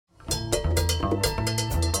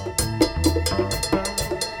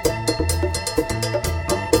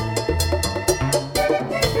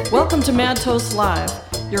Welcome to Mad Toast Live.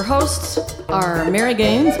 Your hosts are Mary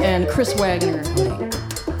Gaines and Chris Wagner.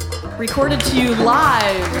 Recorded to you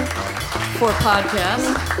live for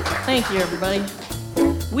podcast. Thank you, everybody.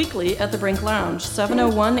 Weekly at the Brink Lounge,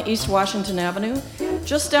 701 East Washington Avenue,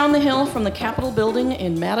 just down the hill from the Capitol Building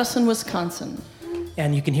in Madison, Wisconsin.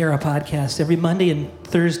 And you can hear our podcast every Monday and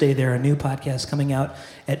Thursday. There are new podcasts coming out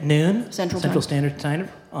at noon, Central Standard Time,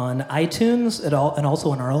 on iTunes and also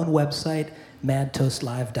on our own website,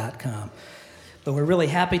 madtoastlive.com. But we're really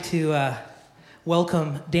happy to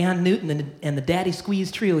welcome Dan Newton and the Daddy Squeeze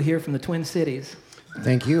Trio here from the Twin Cities.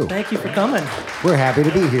 Thank you. Thank you for coming. We're happy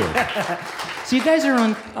to be here. So you guys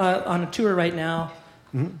are on a tour right now.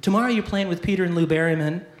 Mm-hmm. Tomorrow you're playing with Peter and Lou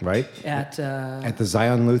Berryman. Right. At the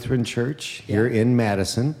Zion Lutheran Church here in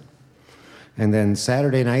Madison. And then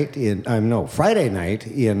Friday night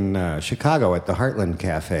in Chicago at the Heartland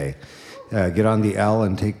Cafe. Get on the L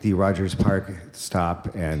and take the Rogers Park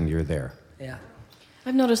stop, and you're there. Yeah.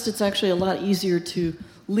 I've noticed it's actually a lot easier to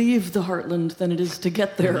leave the Heartland than it is to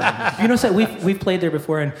get there. You know, so we've played there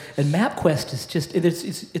before, and MapQuest is just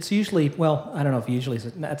it's usually, well, I don't know if usually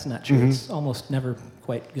that's not true. Mm-hmm. It's almost never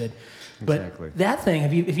quite good. But exactly. That thing,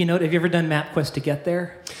 have you ever done MapQuest to get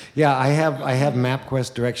there? Yeah, I have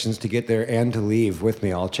MapQuest directions to get there and to leave with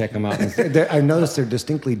me. I'll check them out. I noticed they're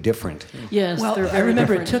distinctly different. Yes, well, they're I very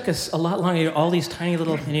remember different. It took us a lot longer. All these tiny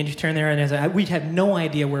little, and you turn there, and we had no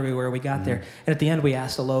idea where we were. We got there, and at the end we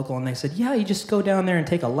asked the local, and they said, "Yeah, you just go down there and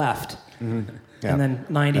take a left, and then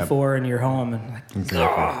 94, and you're home." And like, exactly.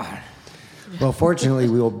 God. Well, fortunately,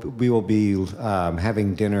 we will be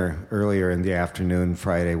having dinner earlier in the afternoon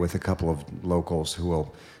Friday with a couple of locals who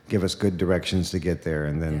will give us good directions to get there,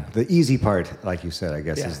 and then the easy part, like you said, I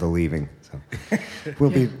guess, is the leaving. So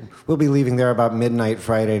we'll be leaving there about midnight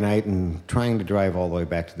Friday night and trying to drive all the way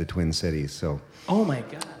back to the Twin Cities. So, oh my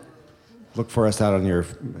God. Look for us out on your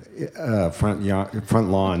front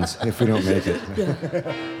lawns if we don't make it.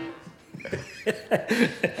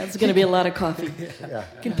 That's going to be a lot of coffee. Yeah.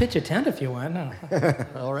 You can pitch a tent if you want. No.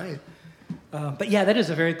 All right. But yeah, that is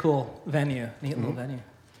a very cool venue, neat little venue.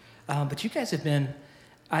 But you guys have been,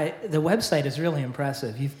 the website is really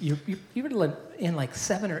impressive. You were in like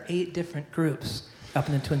 7 or 8 different groups up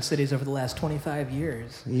in the Twin Cities over the last 25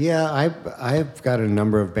 years. Yeah, I've got a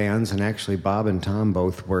number of bands, and actually Bob and Tom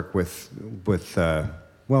both work with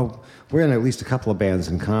well, we're in at least a couple of bands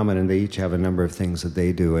in common, and they each have a number of things that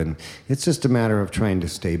they do, and it's just a matter of trying to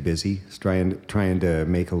stay busy, trying to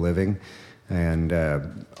make a living, and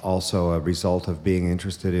also a result of being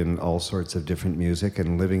interested in all sorts of different music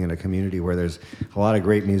and living in a community where there's a lot of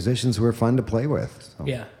great musicians who are fun to play with. So.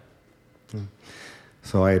 Yeah.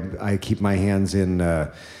 So I keep my hands in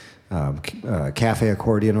Cafe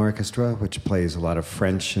Accordion Orchestra, which plays a lot of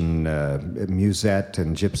French and musette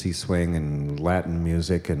and gypsy swing and Latin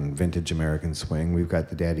music and vintage American swing. We've got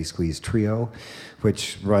the Daddy Squeeze Trio,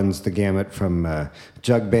 which runs the gamut from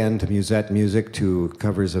jug band to musette music to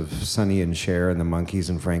covers of Sonny and Cher and the Monkees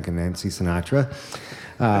and Frank and Nancy Sinatra.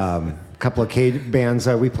 A couple of bands.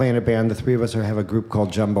 We play in a band. The three of us have a group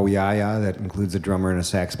called Jumbo Yaya that includes a drummer and a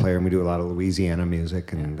sax player, and we do a lot of Louisiana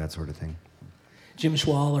music and that sort of thing. Jim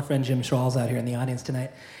Schwall, our friend Jim Schwall's out here in the audience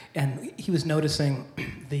tonight, and he was noticing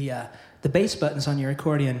the bass buttons on your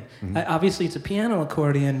accordion. Mm-hmm. Obviously, it's a piano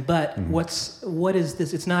accordion, but what is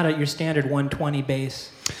this? It's not your standard 120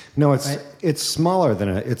 bass. No, it's right? It's smaller than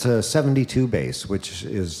it's a 72 bass, which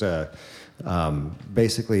is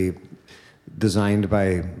basically designed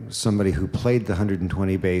by somebody who played the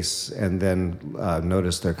 120 bass and then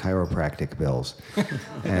noticed their chiropractic bills.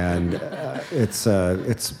 And it's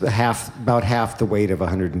about half the weight of a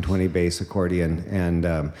 120 bass accordion. And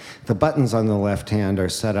the buttons on the left hand are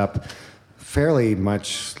set up fairly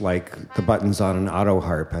much like the buttons on an auto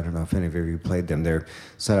harp. I don't know if any of you played them. They're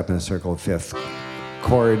set up in a circle of fifth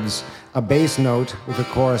chords, a bass note with a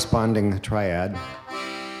corresponding triad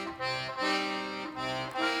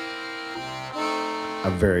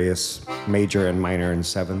of various major and minor and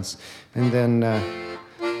sevenths, and then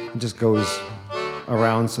it just goes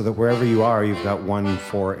around so that wherever you are, you've got 1,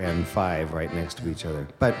 4, and 5 right next to each other.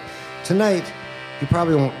 But tonight, you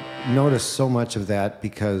probably won't notice so much of that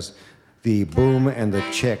because the boom and the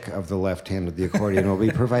chick of the left hand of the accordion will be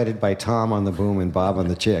provided by Tom on the boom and Bob on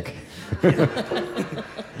the chick.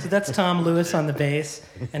 So that's Tom Lewis on the bass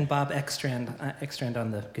and Bob Ekstrand on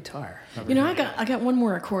the guitar. You know, I got one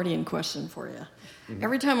more accordion question for you. Mm-hmm.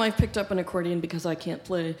 Every time I've picked up an accordion because I can't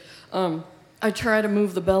play, I try to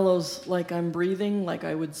move the bellows like I'm breathing, like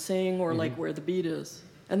I would sing, or like where the beat is.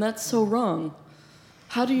 And that's so wrong.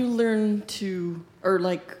 How do you learn to, or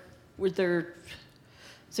like, is there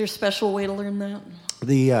a special way to learn that?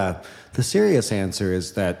 The serious answer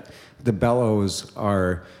is that the bellows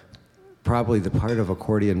are probably the part of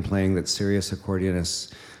accordion playing that serious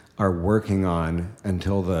accordionists are working on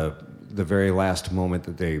until the very last moment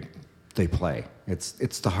that they play.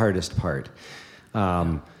 It's the hardest part.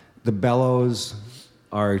 The bellows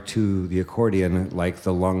are to the accordion like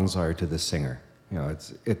the lungs are to the singer. You know,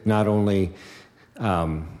 it not only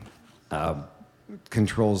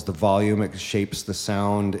controls the volume, it shapes the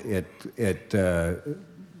sound, it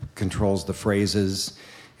controls the phrases,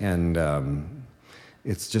 and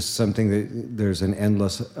it's just something that there's an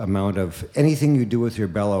endless amount of anything you do with your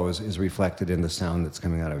bellows is reflected in the sound that's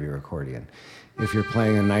coming out of your accordion. If you're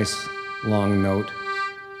playing a nice long note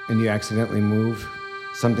and you accidentally move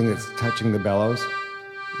something that's touching the bellows,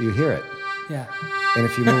 you hear it. Yeah. And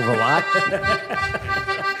if you move a lot,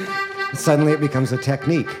 suddenly it becomes a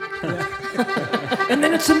technique. And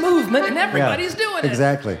then it's a movement, and everybody's doing it.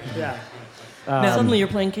 Exactly. Yeah. Suddenly you're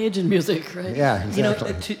playing Cajun music, right? Yeah, exactly.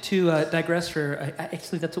 You know, to digress for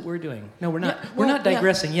actually that's what we're doing. No, we're not. We're not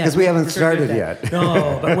digressing yet because we haven't started yet.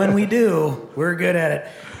 No, but when we do, we're good at it.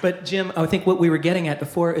 But Jim, I think what we were getting at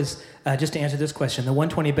before is just to answer this question: the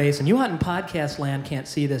 120 bass. And you out in podcast land can't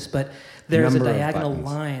see this, but there's a diagonal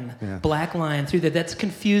line, black line through there that's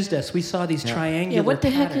confused us. We saw these triangular. Yeah, what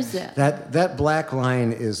the patterns. heck is that? That black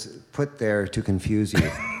line is put there to confuse you.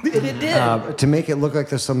 It did. To make it look like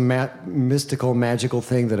there's some mystical, magical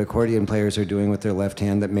thing that accordion players are doing with their left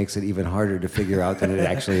hand that makes it even harder to figure out than it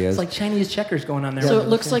actually is. It's like Chinese checkers going on there. So it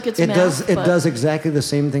looks like it's it math, does exactly the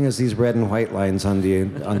same thing as these red and white lines on the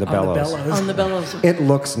bellows. On the bellows. It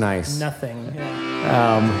looks nice. Nothing.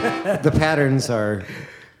 Yeah. The patterns are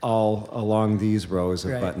all along these rows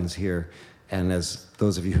of buttons here, and as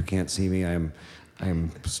those of you who can't see me, I'm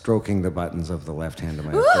stroking the buttons of the left hand of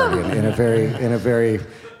my accordion in a very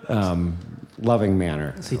loving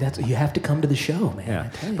manner. See, that's you have to come to the show, man. Yeah. I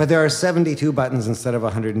tell you. But there are 72 buttons instead of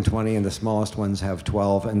 120, and the smallest ones have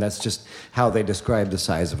 12, and that's just how they describe the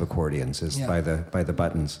size of accordions is by the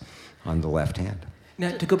buttons on the left hand.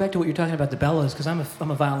 Now, to go back to what you're talking about the bellows, because I'm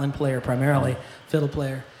a violin player primarily, fiddle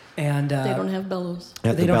player. And they don't have bellows.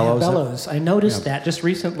 They don't have bellows. I noticed that just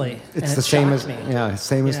recently. It's the same as me.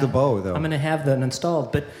 Same as the bow, though. I'm going to have that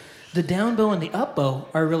installed, but the down bow and the up bow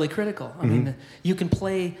are really critical. I mean, you can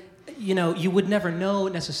play. You know, you would never know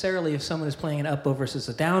necessarily if someone is playing an up bow versus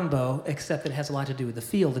a down bow, except it has a lot to do with the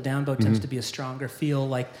feel. The down bow tends to be a stronger feel,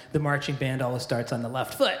 like the marching band always starts on the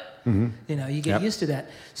left foot. You know, you get used to that.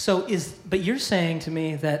 But you're saying to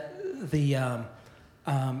me that the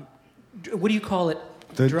what do you call it?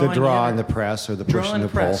 The draw and the press, or the push and the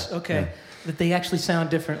pull. Press. Okay, that they actually sound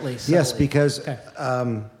differently. Subtly. Yes, because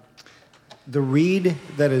the reed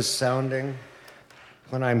that is sounding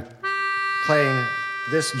when I'm playing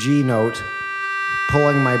this G note,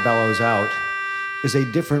 pulling my bellows out, is a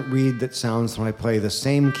different reed that sounds when I play the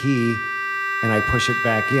same key and I push it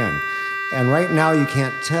back in. And right now you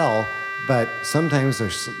can't tell, but sometimes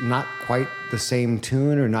there's not quite the same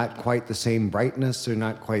tune, or not quite the same brightness, or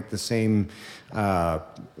not quite the same,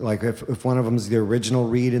 like if one of them is the original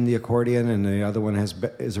reed in the accordion and the other one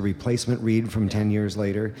is a replacement reed from 10 years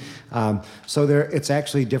later. So it's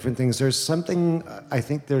actually different things. I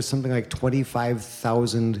think there's something like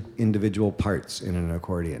 25,000 individual parts in an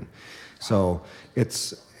accordion. So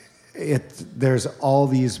there's all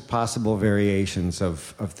these possible variations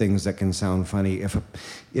of things that can sound funny.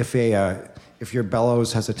 If your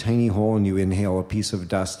bellows has a tiny hole and you inhale a piece of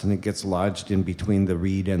dust and it gets lodged in between the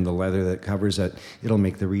reed and the leather that covers it, it'll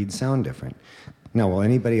make the reed sound different. Now, will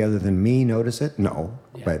anybody other than me notice it? No,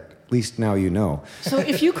 but at least now you know. So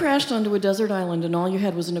if you crashed onto a desert island and all you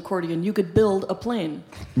had was an accordion, you could build a plane.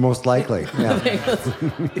 Most likely, yeah.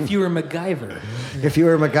 If you were MacGyver. If you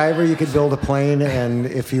were MacGyver, you could build a plane, and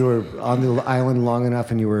if you were on the island long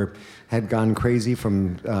enough and you had gone crazy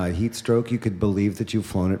from heat stroke, you could believe that you've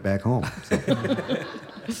flown it back home. So.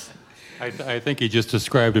 I think he just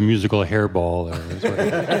described a musical hairball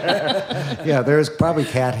there. Yeah, there's probably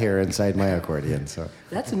cat hair inside my accordion. So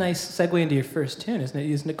that's a nice segue into your first tune, isn't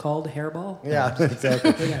it? Isn't it called Hairball? Yeah,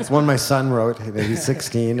 exactly. It's one my son wrote. He's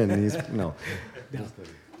 16, and he's no.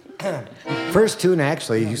 First tune,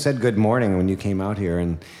 actually, you said good morning when you came out here,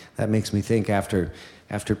 and that makes me think after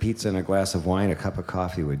pizza and a glass of wine, a cup of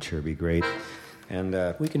coffee would sure be great. And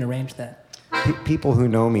we can arrange that. People who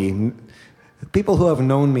know me. People who have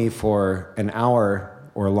known me for an hour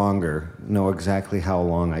or longer know exactly how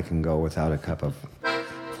long I can go without a cup of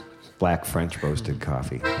black French roasted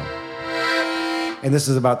coffee. And this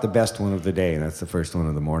is about the best one of the day. That's the first one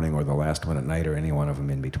of the morning or the last one at night or any one of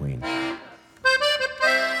them in between.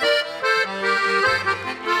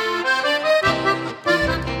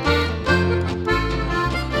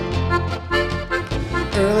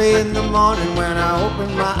 morning when I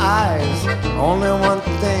open my eyes, only one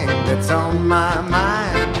thing that's on my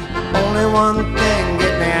mind, only one thing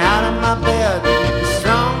get me out of my bed, a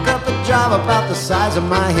strong cup of java about the size of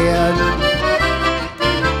my head.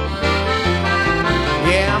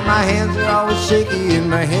 Yeah, my hands are always shaky and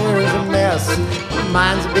my hair is a mess.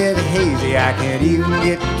 Mine's a bit hazy, I can't even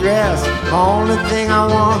get dressed. Only thing I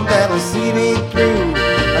want that'll see me through,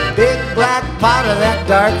 a big black pot of that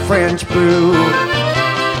dark French brew.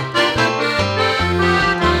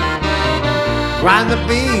 Grind the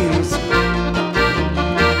beans,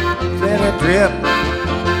 let it drip.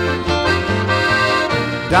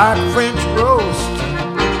 Dark French roast,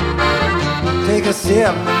 take a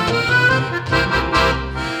sip.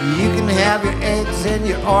 You can have your eggs and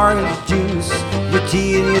your orange juice, your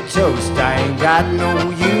tea and your toast, I ain't got no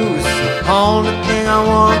use. Only thing I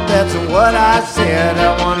want, that's what I said.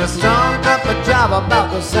 I want a strong cup of java about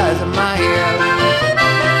the size of my head.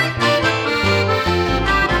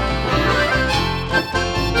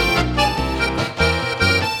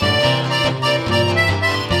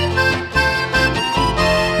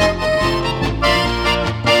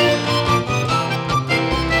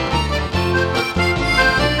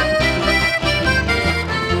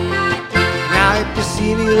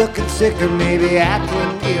 Looking sick or maybe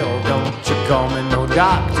acting ill, don't you call me no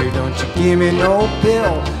doctor, don't you give me no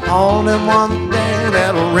pill. Only one thing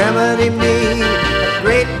that'll remedy me, a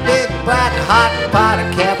great big black hot pot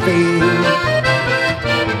of caffeine.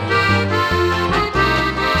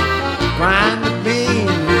 Grind the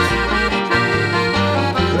beans,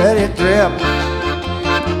 let it drip.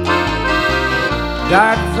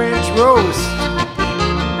 Dark French roast,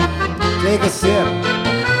 take a sip.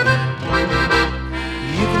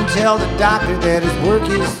 Tell the doctor that his work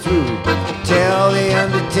is through. Tell the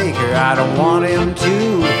undertaker I don't want him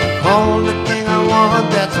to. Only thing I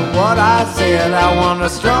want, that's what I said. I want a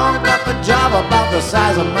strong cup of java about the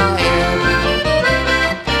size of my head.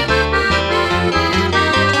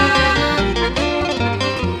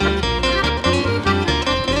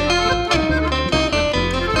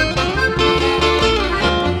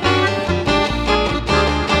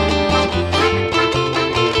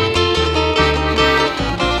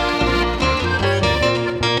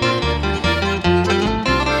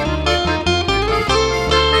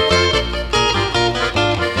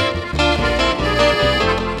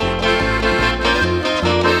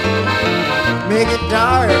 Make it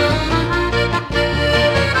dark,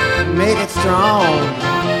 make it strong,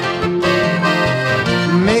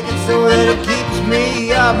 make it so that it keeps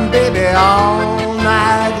me up, baby, all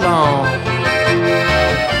night long.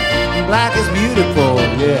 Black is beautiful,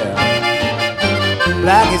 yeah,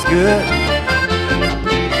 black is good.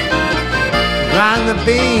 Grind the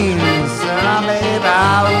beans, baby,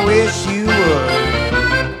 I wish you would.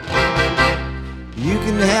 You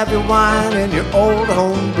can have your wine and your old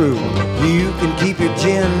home brew. You can keep your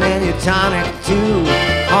gin and your tonic too.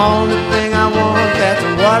 Only thing I want, that's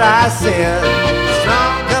what I said.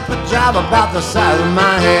 Strong cup of java about the size of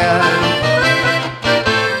my head.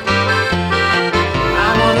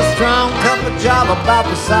 I want a strong cup of java about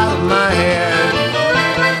the size of my head.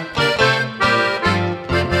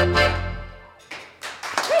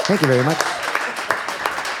 Thank you very much.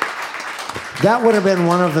 That would have been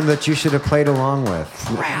one of them that you should have played along with.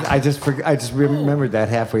 Crap. I just remembered that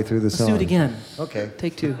halfway through the song. Let's do it again. Okay.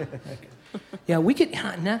 Take two. Yeah, we could.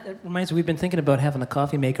 That reminds me, we've been thinking about having a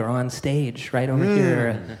coffee maker on stage right over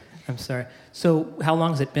here. I'm sorry. So, how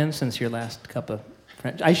long has it been since your last cup of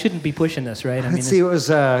French? I shouldn't be pushing this, right? Let's see. It was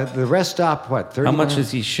the rest stop. What? 30 How much miles?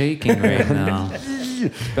 is he shaking right now?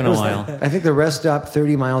 It's been a while. I think the rest stop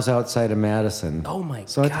 30 miles outside of Madison. Oh my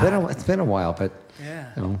So God. it's been a while, but Yeah.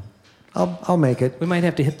 you know, I'll make it. We might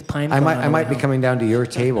have to hit the pine. I cone on might the way be home. coming down to your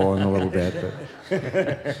table in a little bit.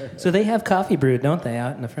 But. So they have coffee brewed, don't they,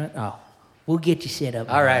 out in the front? Oh, we'll get you set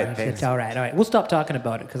up. All right, It's thanks. all right. All right. We'll stop talking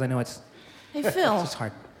about it because I know it's Hey, Phil, just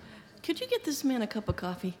hard. could you get this man a cup of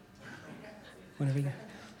coffee? Whatever you got.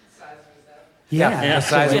 Yeah, the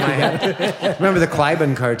size of my head. Remember the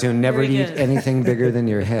Clyburn cartoon, never Very eat good. anything bigger than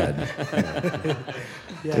your head.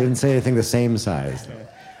 They didn't say anything the same size.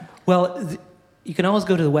 Well, you can always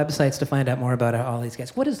go to the websites to find out more about all these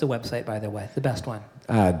guys. What is the website, by the way? The best one?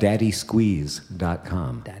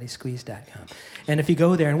 DaddySqueeze.com. DaddySqueeze.com. And if you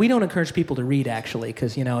go there, and we don't encourage people to read, actually,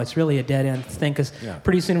 because, you know, it's really a dead-end thing, because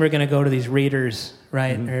pretty soon we're going to go to these readers,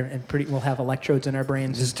 right? And we'll have electrodes in our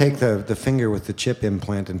brains. Just take the finger with the chip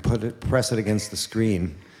implant and press it against the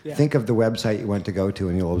screen. Yeah. Think of the website you want to go to,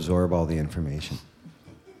 and you'll absorb all the information.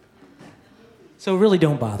 So really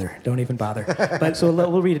don't bother. Don't even bother. But so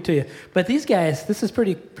we'll read it to you. But these guys, this is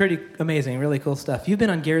pretty amazing, really cool stuff. You've been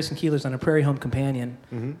on Garrison Keillor's on a Prairie Home Companion.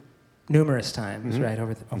 numerous times, right,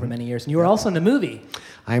 over many years. And you were also in the movie.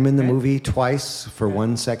 I'm in the movie twice for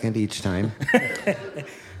 1 second each time.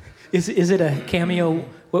 Is it a cameo?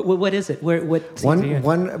 What is it? What scenes are you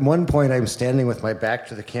in? One point, I'm standing with my back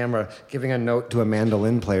to the camera, giving a note to a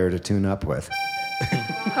mandolin player to tune up with.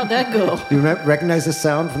 How'd that go? Do you recognize the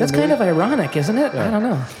sound from That's the movie? kind of ironic, isn't it? Yeah. I don't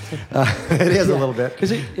know. It is a little bit.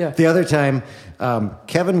 Is it? Yeah. The other time,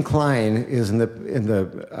 Kevin Kline is in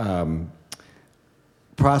the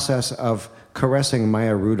process of caressing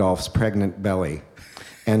Maya Rudolph's pregnant belly.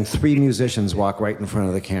 And 3 musicians walk right in front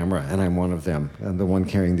of the camera, and I'm one of them. I'm the one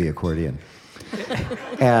carrying the accordion.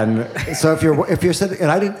 And so if you're sitting,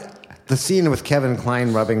 and the scene with Kevin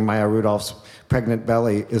Kline rubbing Maya Rudolph's pregnant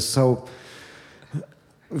belly is so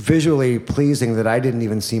visually pleasing that I didn't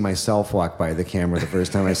even see myself walk by the camera the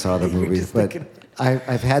first time I saw the movie. But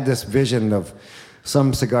I've had this vision of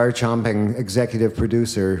some cigar-chomping executive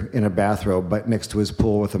producer in a bathrobe, but next to his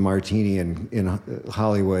pool with a martini in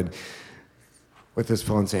Hollywood, with his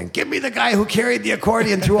phone saying, "Give me the guy who carried the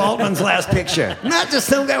accordion through Altman's last picture. Not just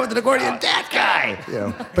some guy with an accordion, that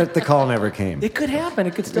guy." But the call never came. It could happen.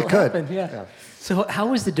 It could still happen. Yeah. So how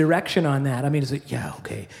was the direction on that? I mean, is it,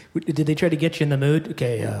 okay. Did they try to get you in the mood?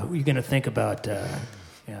 Okay, you're going to think about,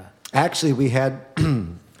 Actually, we had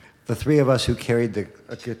the 3 of us who carried the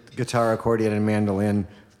guitar, accordion, and mandolin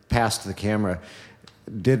past the camera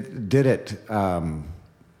did it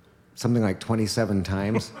something like 27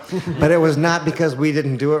 times. But it was not because we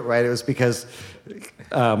didn't do it right. It was because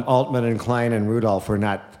Altman and Kline and Rudolph were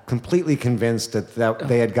not completely convinced that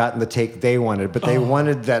they had gotten the take they wanted, but they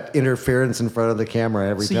wanted that interference in front of the camera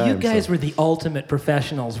every time. So you guys were the ultimate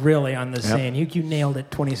professionals, really, on the scene. You nailed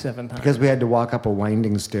it 27 times. Because we had to walk up a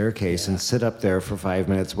winding staircase and sit up there for 5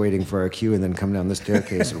 minutes waiting for our cue, and then come down the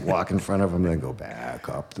staircase and walk in front of them, and then go back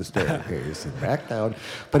up the staircase and back down.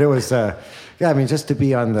 But it was, just to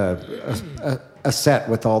be on a set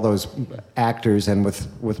with all those actors and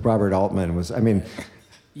with Robert Altman was,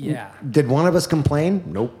 yeah. Did one of us complain?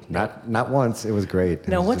 Nope, not once. It was great.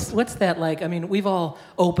 Now, what's that like? I mean, we've all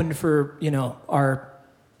opened for our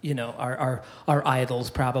idols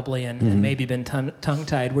probably, and maybe been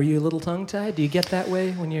tongue-tied. Were you a little tongue-tied? Do you get that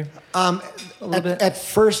way when you're a little bit? At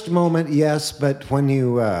first moment, yes, but when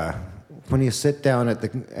you sit down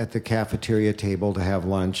at the cafeteria table to have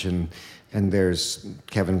lunch, and there's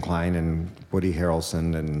Kevin Kline and Woody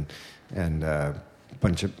Harrelson and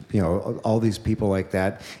bunch of all these people like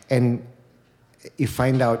that, and you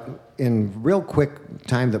find out in real quick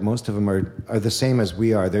time that most of them are the same as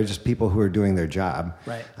we are. They're just people who are doing their job.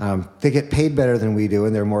 Right. They get paid better than we do,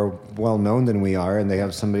 and they're more well known than we are, and they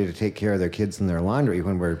have somebody to take care of their kids and their laundry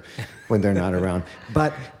when they're not around.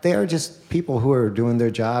 But they are just people who are doing their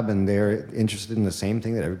job, and they're interested in the same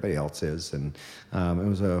thing that everybody else is. And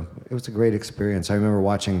it was a great experience. I remember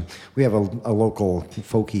watching. We have a local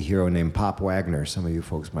folky hero named Pop Wagner. Some of you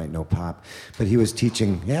folks might know Pop, but he was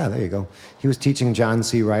teaching. Yeah, there you go. He was teaching John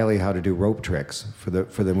C. Reilly how to do rope tricks for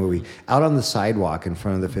the movie out on the sidewalk in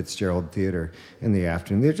front of the Fitzgerald Theater in the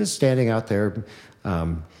afternoon. They're just standing out there.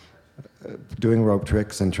 Doing rope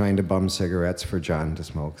tricks and trying to bum cigarettes for John to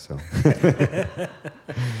smoke. So,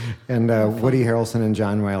 and Woody Harrelson and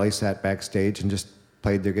John Reilly sat backstage and just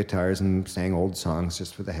played their guitars and sang old songs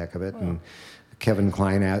just for the heck of it. And Kevin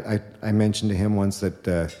Kline, I mentioned to him once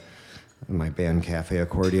that my band Cafe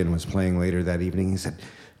Accordion was playing later that evening. He said,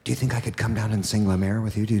 "Do you think I could come down and sing La Mer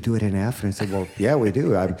with you? Do you do it in F?" And I said, "Well, yeah, we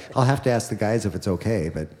do. I'll have to ask the guys if it's okay,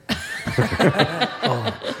 but."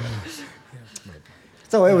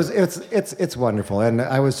 So it's wonderful, and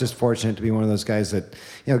I was just fortunate to be one of those guys that,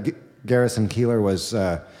 Garrison Keillor was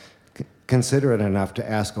considerate enough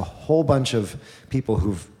to ask a whole bunch of people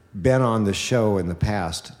who've been on the show in the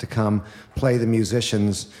past to come play the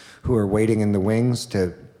musicians who are waiting in the wings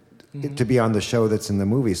to be on the show that's in the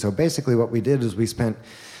movie. So basically what we did is we spent,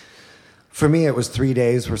 for me it was 3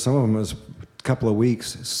 days, for some of them it was a couple of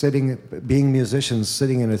weeks, being musicians,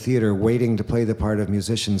 sitting in a theater waiting to play the part of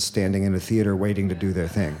musicians standing in a theater waiting to do their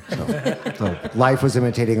thing. So life was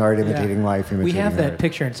imitating art, imitating life, imitating We have that art.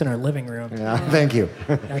 picture, it's in our living room. Yeah, thank you.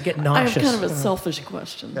 I get I nauseous. have kind of a selfish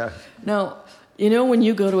question. Yeah. Now, when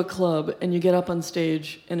you go to a club and you get up on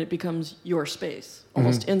stage and it becomes your space,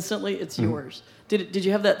 almost instantly it's yours. Did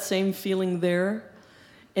you have that same feeling there?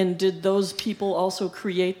 And did those people also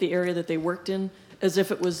create the area that they worked in as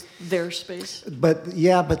if it was their space? But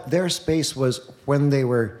their space was when they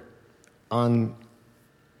were on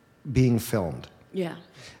being filmed. Yeah.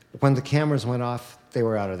 When the cameras went off, they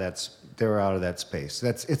were out of that space.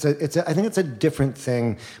 I think it's a different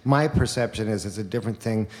thing. My perception is it's a different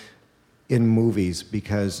thing in movies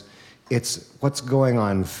because it's what's going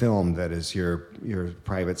on film that is your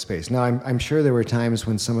private space. Now, I'm sure there were times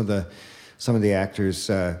when some of the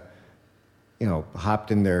actors,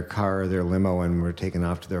 hopped in their car or their limo and were taken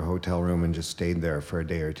off to their hotel room and just stayed there for a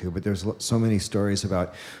day or two. But there's so many stories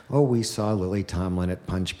about, we saw Lily Tomlin at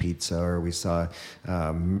Punch Pizza, or we saw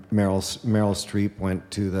Meryl Streep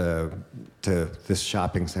went to this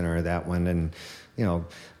shopping center or that one, and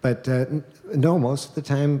But no, most of the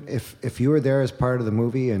time, if you were there as part of the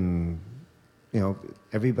movie, and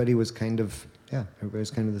everybody was kind of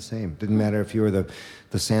the same. Didn't matter if you were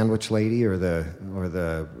the sandwich lady or the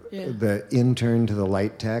intern to the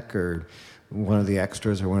light tech or one of the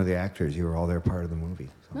extras or one of the actors. You were all there part of the movie.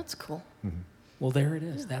 So. That's cool. Mm-hmm. Well, there it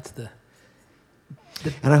is. That's the.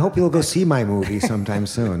 And I hope you'll go see my movie sometime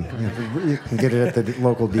soon. You can get it at the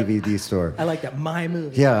local DVD store. I like that. My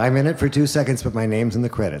movie. Yeah, I'm in it for 2 seconds, but my name's in the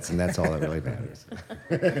credits, and that's all that really matters.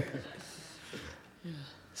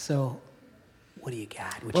 So, what do you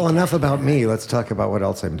got? Well, enough about me. Let's talk about what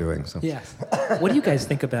else I'm doing. So. Yes. What do you guys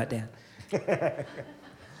think about Dan?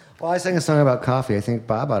 Well, I sang a song about coffee. I think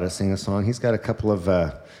Bob ought to sing a song. He's got a couple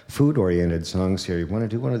of food-oriented songs here. You want to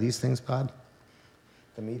do one of these things, Bob?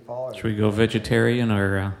 The meatball? Should we go vegetarian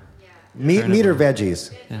or... Meat or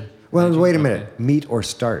veggies? Yeah. Well, wait a minute. Okay. Meat or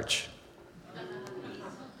starch?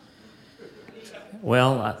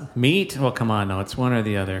 Well, meat? Well, come on now. It's one or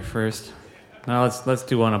the other. First, now let's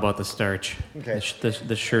do one about the starch. Okay.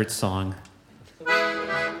 The shirt song.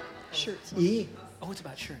 Shirts. E? Oh, it's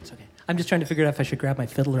about shirts. Okay. I'm just trying to figure out if I should grab my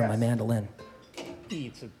fiddle or my mandolin. E,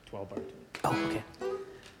 it's a 12-bar. Oh, okay.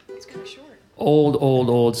 It's kind of short.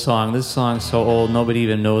 Old song. This song's so old, nobody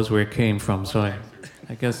even knows where it came from. So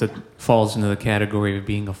I guess it falls into the category of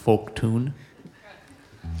being a folk tune.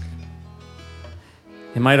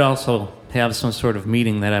 It might also have some sort of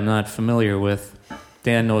meaning that I'm not familiar with.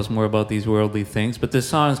 Dan knows more about these worldly things, but this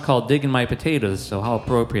song is called Digging My Potatoes, so how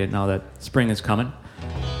appropriate now that spring is coming.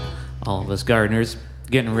 All of us gardeners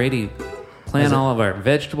getting ready, plant all of our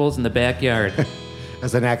vegetables in the backyard.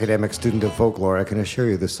 As an academic student of folklore, I can assure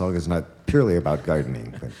you this song is not purely about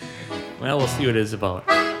gardening. But... Well, we'll see what it is about.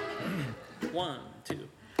 1, 2.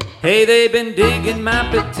 Hey, they've been digging my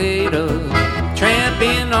potatoes,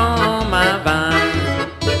 tramping on my vine.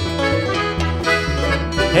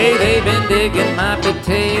 Hey, they've been digging my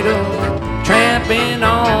potatoes, tramping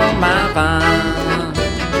on my vine.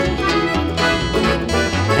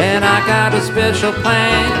 And I got a special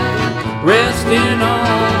plan resting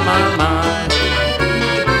on my mind.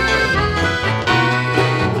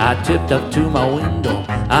 I tipped up to my window,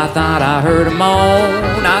 I thought I heard a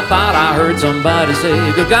moan. I thought I heard somebody say,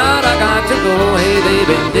 good God, I got to go. Hey, they've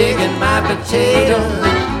been digging my potatoes,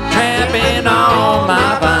 tramping on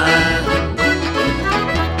my vine.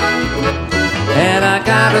 And I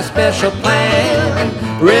got a special plan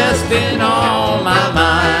resting on my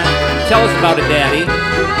mind. Tell us about it, Daddy.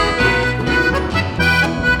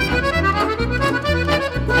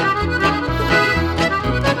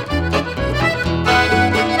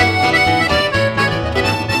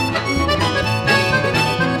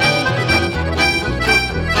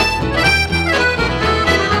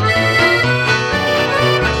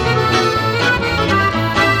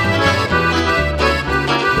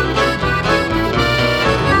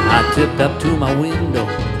 Tipped up to my window,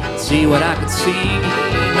 see what I could see.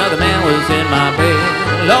 Another man was in my bed.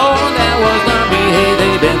 Lord, that was not me. Hey,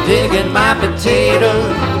 they've been digging my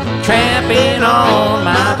potatoes, tramping on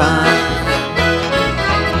my vine.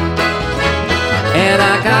 And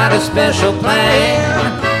I got a special plan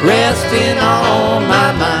resting on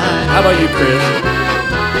my mind. How about you, Chris?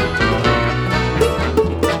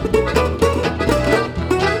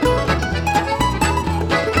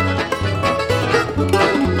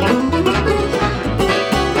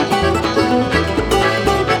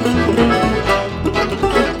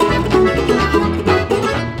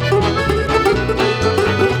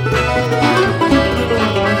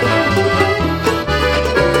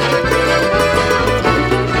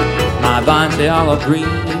 They all are green,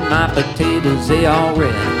 my potatoes, they all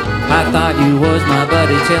red. I thought you was my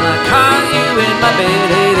buddy till I caught you in my bed.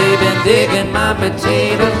 Hey, they've been digging my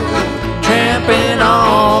potatoes, tramping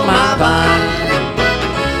on my vine.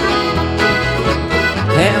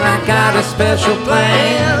 And I got a special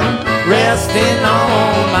plan resting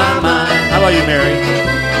on my mind. How about you, Mary?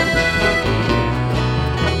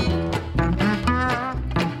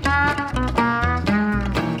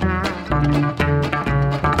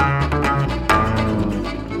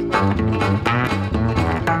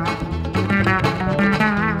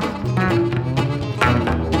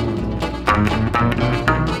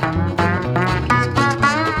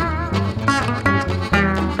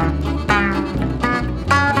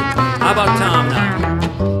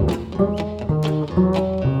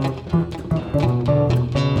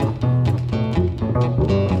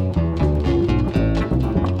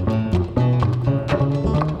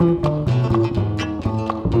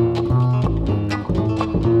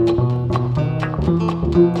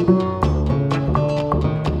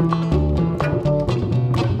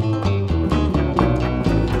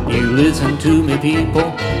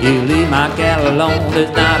 people. You leave my gal alone, there's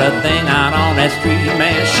not a thing out on that street,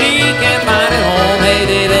 man. She can't find it home. Hey,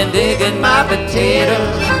 they've been digging my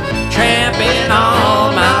potatoes, tramping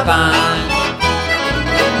on my vine.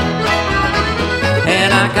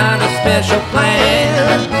 And I got a special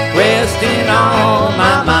plan resting on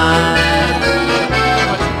my mind.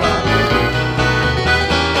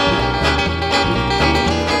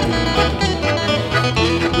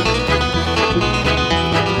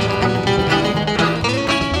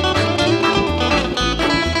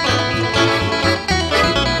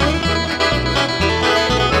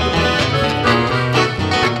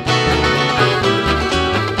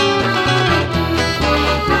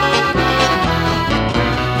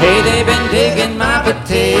 Hey, they've been digging my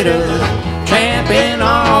potatoes, tramping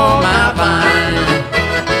on my vine.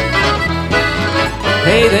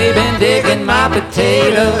 Hey, they've been digging my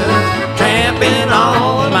potatoes, tramping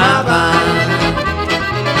on my vine.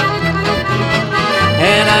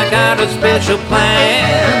 And I got a special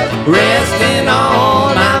plan resting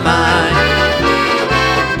on my mind.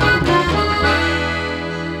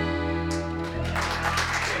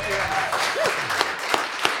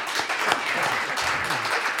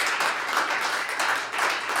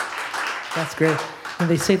 That's great. And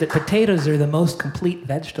they say that potatoes are the most complete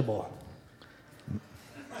vegetable.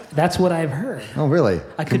 That's what I've heard. Oh, really?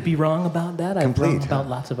 I could be wrong about that. I'm Complete, wrong about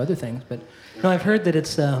lots of other things, but no, I've heard that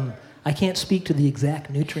it's. I can't speak to the exact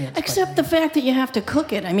nutrients. Except the fact that you have to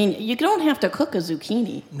cook it. I mean, you don't have to cook a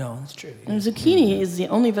zucchini. No, that's true. And zucchini is the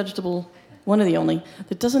only vegetable, one of the only,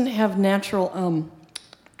 that doesn't have natural.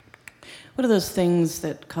 What are those things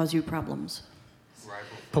that cause you problems?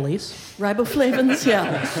 Police? Riboflavins,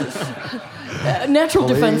 yeah. Natural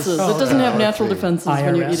defenses. It doesn't have natural defenses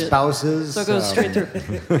when you eat it. Spouses. So it goes straight through.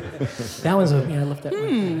 That was I left that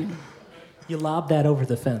one. You lobbed that over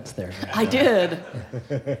the fence there. I did.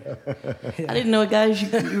 I didn't know, guys,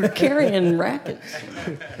 you were carrying rackets.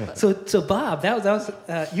 So Bob, that was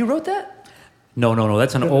you wrote that? No.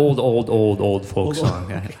 That's an old folk song.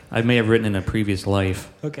 Okay. I may have written in a previous life.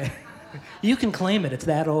 Okay. You can claim it. It's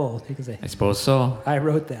that old. You can say, I suppose so. I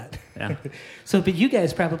wrote that. Yeah. So, but you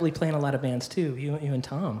guys probably play in a lot of bands too. You and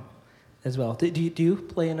Tom, as well. Do you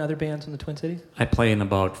play in other bands in the Twin Cities? I play in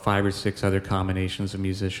about 5 or 6 other combinations of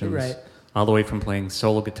musicians. Right. All the way from playing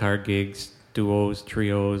solo guitar gigs, duos,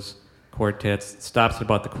 trios, quartets. It stops at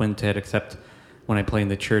about the quintet, except when I play in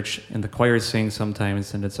the church and the choir sings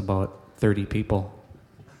sometimes, and it's about 30 people.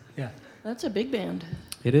 Yeah. That's a big band.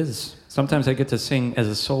 It is. Sometimes I get to sing as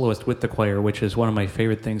a soloist with the choir, which is one of my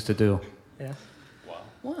favorite things to do. Yeah.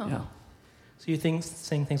 Wow. Yeah. So you sing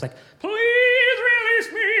things like, "Please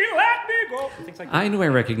release me, let me go." Things like that. I knew I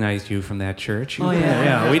recognized you from that church. Oh, yeah.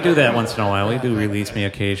 Yeah, we do that once in a while. We do release me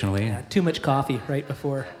occasionally. Yeah, too much coffee right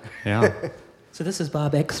before. Yeah. So this is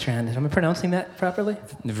Bob Ekstrand. Am I pronouncing that properly?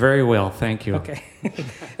 Very well, thank you. Okay.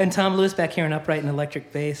 And Tom Lewis back here in upright and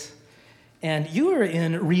electric bass. And you were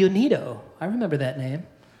in Reunido. I remember that name.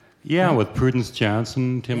 Yeah, with Prudence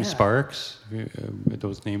Johnson, Tim Yeah. Sparks.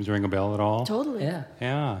 Those names ring a bell at all? Totally.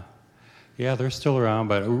 Yeah. Yeah, they're still around,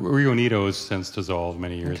 but Reunido has since dissolved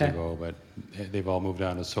many years Okay. ago, but they've all moved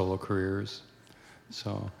on to solo careers.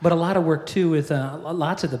 So. But a lot of work too with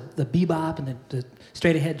lots of the bebop and the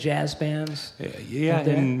straight ahead jazz bands. Yeah, out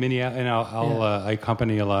there. in Minneapolis, and I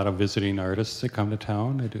accompany a lot of visiting artists that come to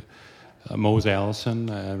town. I do. Mose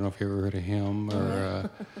Allison, I don't know if you ever heard of him, or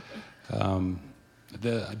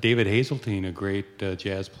David Hazeltine, a great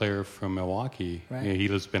jazz player from Milwaukee. Right. Yeah,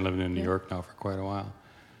 he's been living in New York now for quite a while.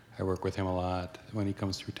 I work with him a lot when he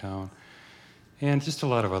comes through town. And just a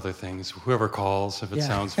lot of other things. Whoever calls, if it Yeah.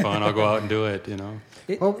 sounds fun, I'll go out and do it, you know.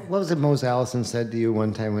 Well, what was it Mose Allison said to you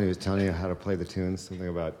one time when he was telling you how to play the tunes? Something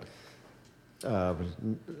about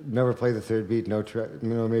never play the third beat, no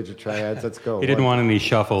major triads, let's go. He didn't want any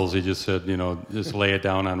shuffles. He just said, just lay it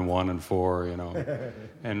down on 1 and 4,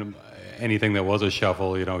 And anything that was a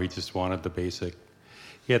shuffle, he just wanted the basic.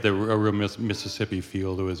 He had a real Mississippi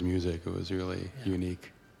feel to his music. It was really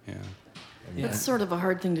unique. Yeah. That's sort of a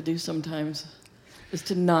hard thing to do sometimes, is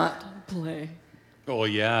to not play. Oh,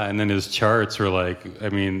 yeah. And then his charts were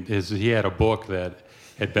he had a book that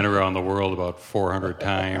had been around the world about 400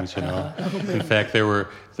 times, In fact,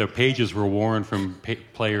 the pages were worn from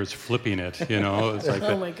players flipping it, It's like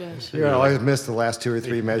Oh my gosh. You always miss the last 2 or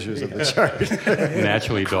 3 measures of the chart.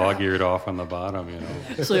 naturally dog-eared off on the bottom,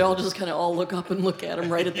 So you all just kind of all look up and look at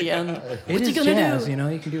him right at the end. It What's he is gonna jazz, do?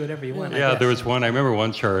 You can do whatever you want. I Yeah, guess. there was one. I remember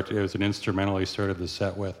one chart. It was an instrumental he started the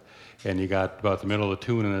set with, and you got about the middle of the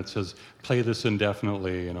tune, and it says, "Play this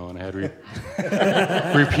indefinitely," and it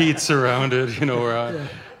had repeats around it,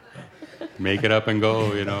 Make it up and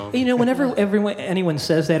go, you know. You know, whenever anyone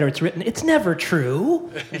says that or it's written, it's never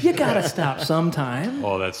true. You gotta stop sometime.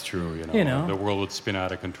 Oh, that's true, you know. You know. The world would spin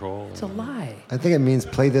out of control. It's a lie. I think it means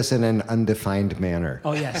play this in an undefined manner.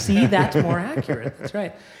 Oh yeah, see, that's more accurate. That's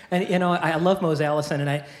right. And you know, I love Mose Allison,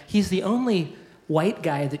 and he's the only white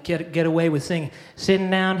guy that get away with singing "Sitting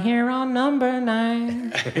down here on number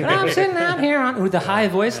 9." I'm sitting down here on with a high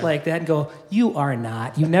voice like that, and go, "You are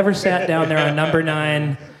not. You never sat down there on number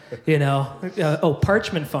 9." You know,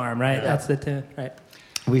 Parchment Farm, right? Yeah. That's the tune, right?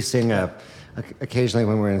 We sing occasionally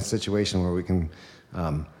when we're in a situation where we can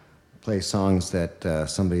play songs that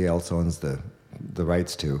somebody else owns the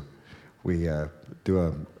rights to. We do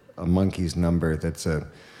a Monkees number that's a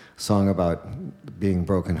song about being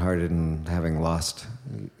brokenhearted and having lost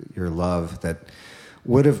your love that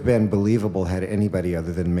would have been believable had anybody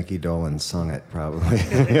other than Mickey Dolenz sung it, probably.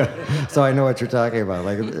 So I know what you're talking about.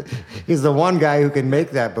 Like, he's the one guy who can make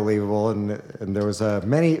that believable, and there was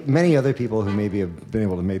many other people who maybe have been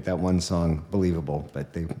able to make that one song believable, but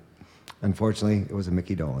unfortunately, it was a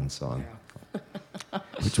Mickey Dolenz song,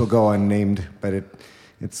 which will go unnamed, but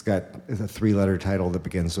it's got a 3-letter title that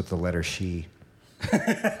begins with the letter she.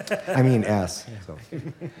 I mean S. So.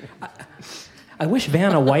 I wish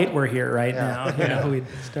Vanna White were here right now. You know, we'd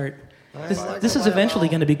start. This is eventually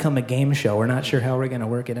going to become a game show. We're not sure how we're going to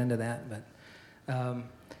work it into that, but.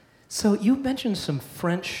 So you mentioned some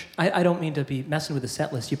French. I don't mean to be messing with the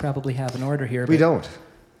set list. You probably have an order here. We don't.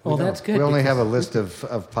 Well, that's good. We only have a list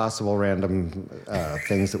of possible random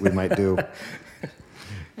things that we might do.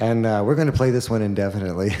 And we're going to play this one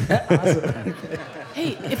indefinitely. Awesome.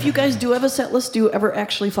 Hey, if you guys do have a set list, do you ever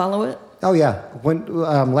actually follow it? Oh, yeah. When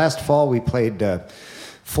last fall, we played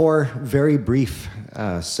 4 very brief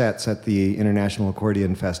sets at the International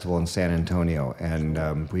Accordion Festival in San Antonio.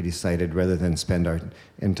 And we decided, rather than spend our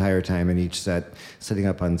entire time in each set sitting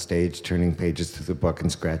up on stage, turning pages through the book and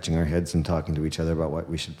scratching our heads and talking to each other about what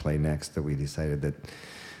we should play next, that we decided that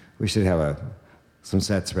we should have some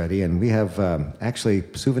sets ready, and we have actually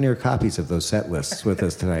souvenir copies of those set lists with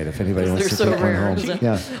us tonight. If anybody wants to take one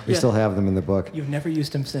home, we still have them in the book. You've never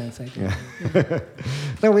used them since, I think. Yeah.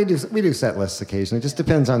 No, we do set lists occasionally. It just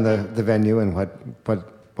depends on the venue and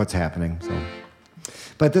what's happening. So,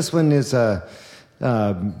 but this one is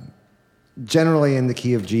generally in the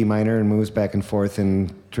key of G minor and moves back and forth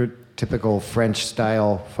in typical French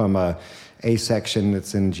style, from a section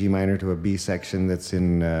that's in G minor to a B section that's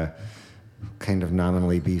in kind of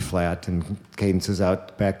nominally B flat, and cadences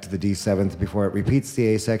out back to the D7th before it repeats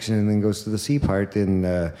the A section and then goes to the C part,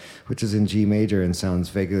 which is in G major and sounds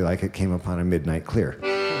vaguely like it came upon a midnight clear.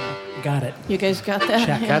 Got it. You guys got that?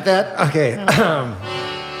 Check. Yeah. Got that?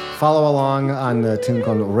 Okay. Follow along on the tune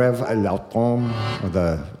called Rêve à l'automne, or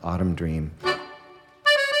the Autumn Dream.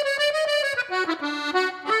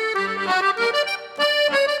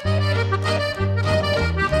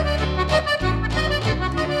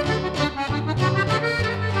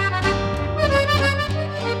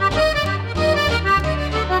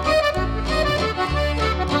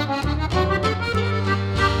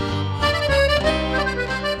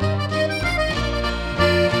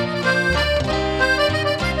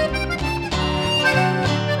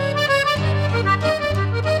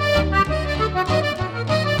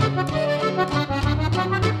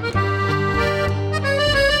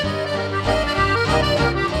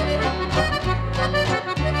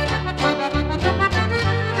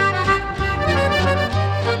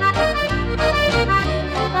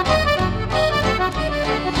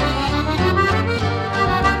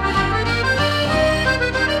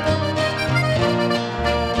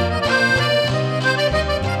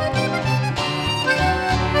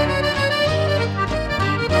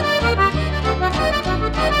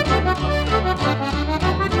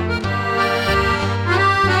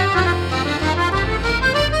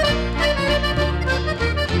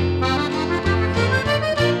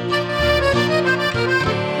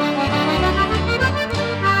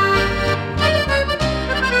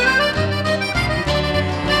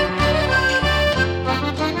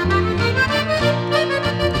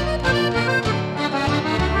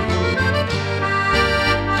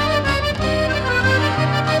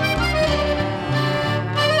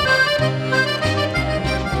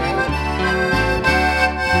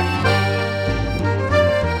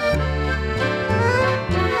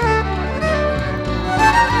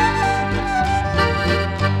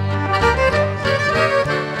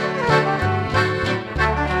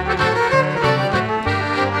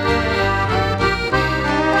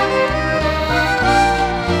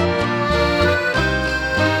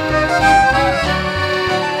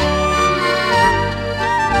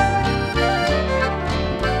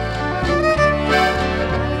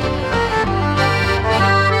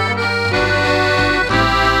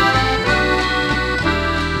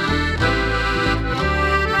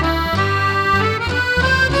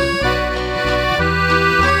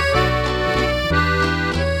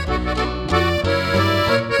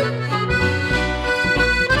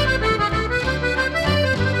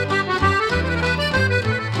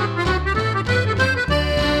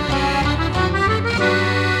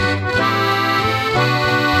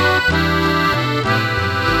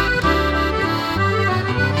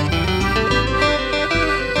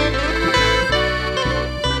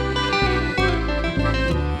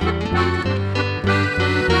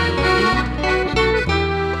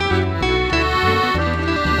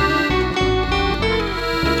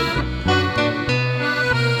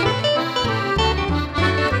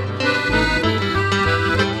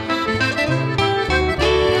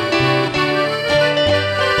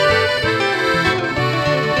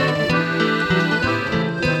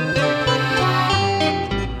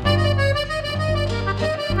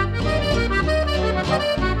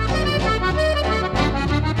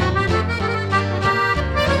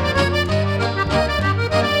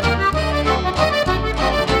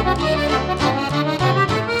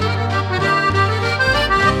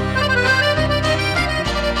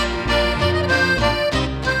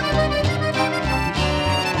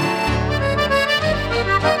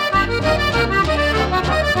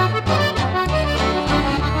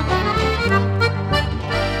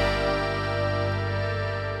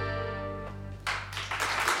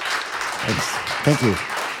 Thanks. Thank you.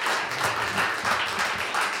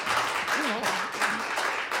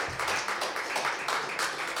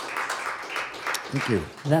 Thank you.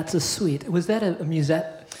 That's a sweet. Was that a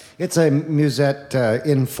musette? It's a musette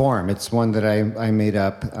in form. It's one that I made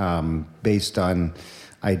up based on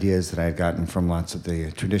ideas that I had gotten from lots of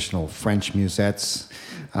the traditional French musettes,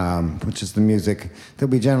 which is the music that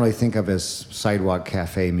we generally think of as sidewalk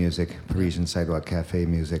cafe music, Parisian sidewalk cafe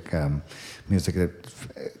music, music that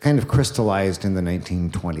kind of crystallized in the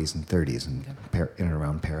 1920s and 30s in and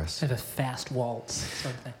around Paris. Kind of a fast waltz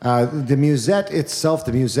sort of thing. The musette itself,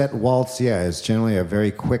 the musette waltz, is generally a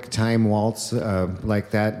very quick time waltz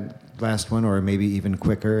like that last one, or maybe even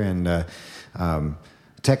quicker. And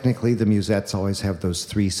technically, the musettes always have those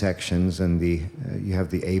three sections, and you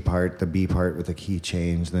have the A part, the B part with a key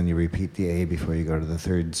change, then you repeat the A before you go to the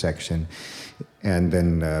third section, and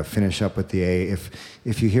then finish up with the A.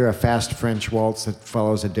 If you hear a fast French waltz that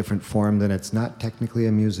follows a different form, then it's not technically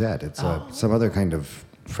a musette. It's some other kind of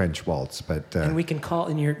French waltz, but and we can call,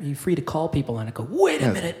 and you're free to call people on it. Go, wait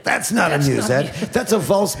a minute, that's not a musette. That's a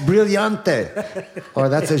valse brillante, or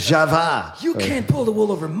that's a java. You can't pull the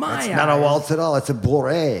wool over my eyes. It's not a waltz at all. It's a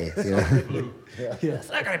bourrée. Yes,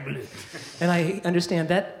 that guy blue. And I understand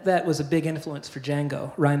that was a big influence for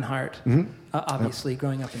Django Reinhardt, obviously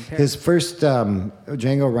growing up in Paris. His first,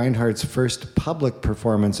 Django Reinhardt's first public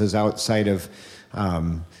performances outside of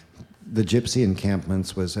the gypsy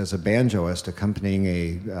encampments was as a banjoist accompanying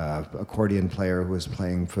a accordion player who was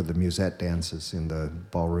playing for the musette dances in the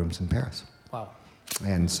ballrooms in Paris. Wow.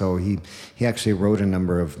 And so he actually wrote a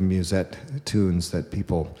number of musette tunes that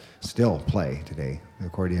people still play today,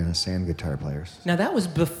 accordionists and guitar players. Now that was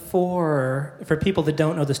before, for people that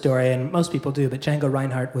don't know the story, and most people do, but Django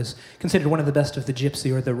Reinhardt was considered one of the best of the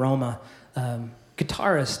gypsy or the Roma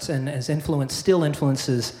guitarists, and still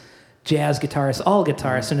influences jazz guitarists, all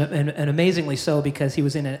guitarists, and amazingly so, because he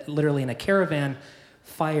was literally in a caravan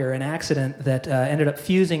fire, an accident that ended up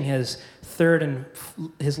fusing his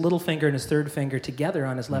little finger and his third finger together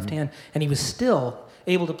on his left hand, and he was still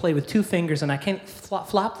able to play with two fingers, and I can't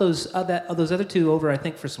flop those other two over, I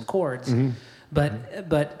think, for some chords,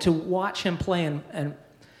 but to watch him play and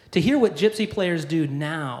to hear what gypsy players do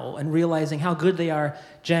now and realizing how good they are,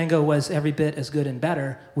 Django was every bit as good and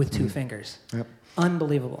better with two fingers. Yep.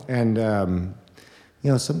 Unbelievable. And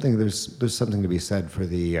there's something to be said for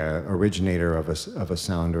the originator of a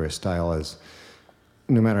sound or a style. As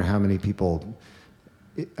no matter how many people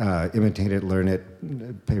imitate it, learn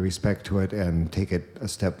it, pay respect to it, and take it a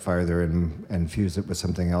step farther and fuse it with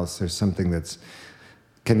something else, there's something that's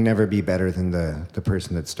can never be better than the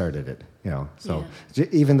person that started it. So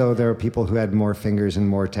even though there are people who had more fingers and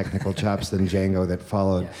more technical chops than Django that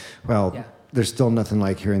followed, there's still nothing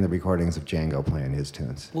like hearing the recordings of Django playing his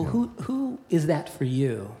tunes. Well, who is that for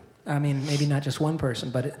you? I mean, maybe not just one person,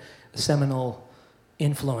 but a seminal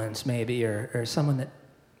influence maybe, or someone that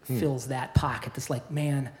fills that pocket that's like,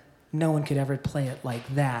 man, no one could ever play it like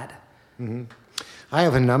that. Mm-hmm. I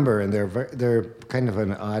have a number, and they're kind of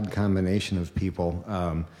an odd combination of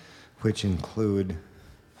people, which include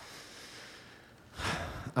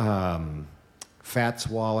Fats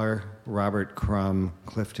Waller, Robert Crumb,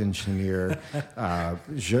 Clifton Chenier,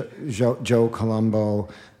 Joe Colombo,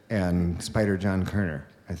 and Spider John Kerner,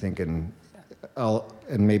 I think, and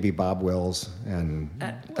maybe Bob Wills. And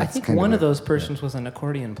I think one of those persons was an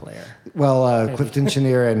accordion player. Well, Clifton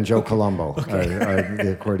Chenier and Joe Colombo are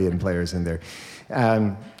the accordion players in there.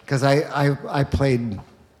 Because I played,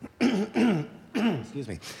 excuse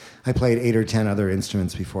me, I played 8 or 10 other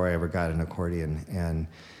instruments before I ever got an accordion,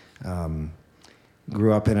 and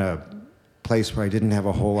grew up in a place where I didn't have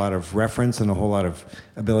a whole lot of reference and a whole lot of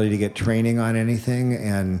ability to get training on anything,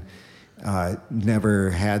 and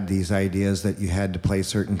never had these ideas that you had to play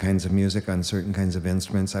certain kinds of music on certain kinds of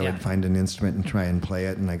instruments. I would find an instrument and try and play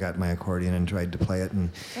it, and I got my accordion and tried to play it,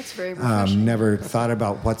 and that's very refreshing. Never thought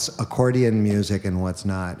about what's accordion music and what's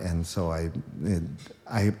not, and so I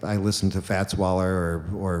listened to Fats Waller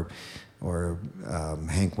or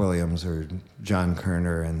Hank Williams or John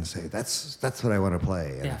Kerner and say, that's what I want to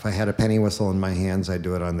play. And if I had a penny whistle in my hands, I'd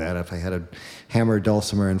do it on that. If I had a hammer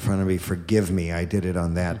dulcimer in front of me, forgive me, I did it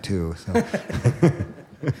on that too. So.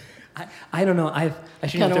 I don't know. I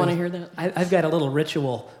kind of want to hear that. I've got a little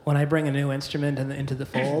ritual when I bring a new instrument into the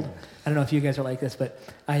fold. I don't know if you guys are like this, but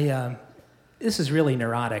this is really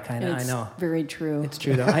neurotic. I know. It's very true. It's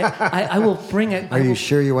true, though. I will bring it. Are you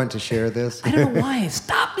sure you want to share this? I don't know why.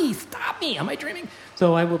 Stop me. Am I dreaming?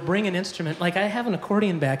 So I will bring an instrument. Like I have an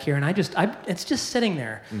accordion back here, and it's just sitting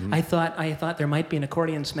there. Mm-hmm. I thought there might be an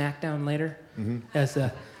accordion smackdown later. Mm-hmm. As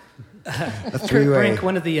Kurt Brink,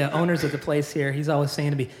 one of the owners of the place here, he's always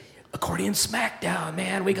saying to me, accordion smackdown,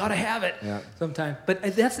 man. We got to have it sometime. But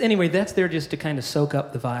that's there just to kind of soak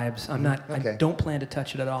up the vibes. I don't plan to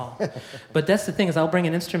touch it at all. But that's the thing is I'll bring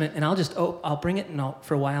an instrument and I'll bring it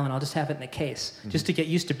for a while and I'll just have it in a case just to get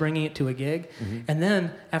used to bringing it to a gig. And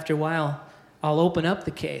then after a while, I'll open up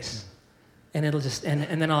the case and it'll just,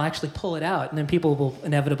 and then I'll actually pull it out. And then people will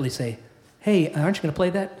inevitably say, hey, aren't you going to play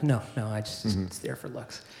that? No, it's there for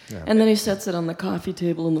looks. Yeah. And then he sets it on the coffee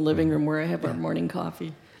table in the living room where I have our morning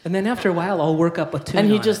coffee. And then after a while, I'll work up a tune. And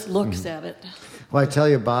he just looks at it. Well, I tell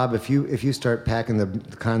you, Bob, if you start packing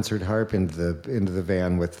the concert harp into the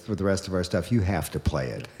van with the rest of our stuff, you have to play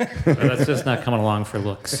it. That's just not coming along for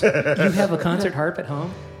looks. You have a concert harp at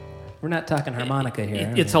home? We're not talking harmonica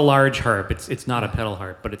here. It's a large harp. It's not a pedal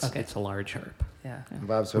harp, but it's a large harp. Yeah.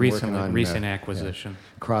 Bob's been working on recent acquisition.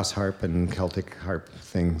 Cross harp and Celtic harp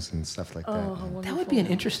things and stuff like that. That would be an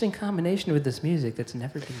interesting combination with this music that's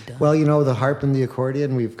never been done. Well, the harp and the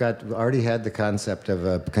accordion, we've already had the concept of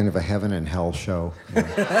a kind of a heaven and hell show.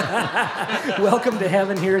 Welcome to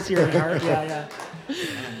heaven. Here's your harp. Yeah.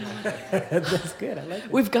 That's good. I like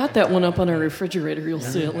it. We've got that one up on our refrigerator. You'll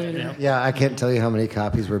see it later. Yeah, I can't tell you how many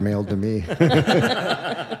copies were mailed to me.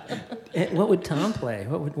 What would Tom play?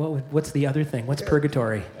 What's the other thing? What's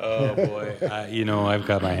purgatory? Oh boy, I've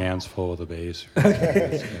got my hands full with the bass.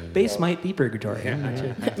 Okay. Bass might be purgatory. I'm not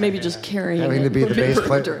sure. Maybe just carrying having it to be the bass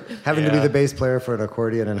player. To be the bass player for an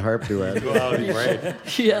accordion and harp duet. Well, right.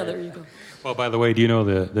 Yeah, there you go. Well, by the way, do you know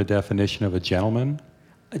the definition of a gentleman?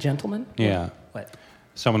 A gentleman? Yeah. What?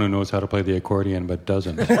 Someone who knows how to play the accordion but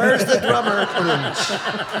doesn't. Where's the drummer?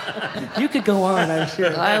 You could go on, I'm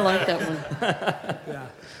sure. I like that one.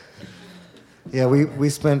 Yeah, we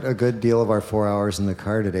spent a good deal of our 4 hours in the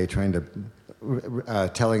car today trying to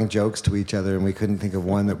telling jokes to each other, and we couldn't think of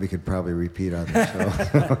one that we could probably repeat on the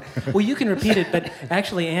show. Well, you can repeat it, but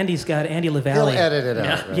actually Andy LaValle. He'll edit it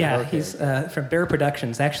out. Right? Yeah, okay. He's from Bear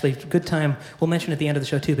Productions. Actually, good time. We'll mention at the end of the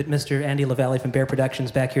show too, but Mr. Andy LaValle from Bear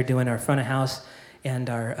Productions back here doing our front of house and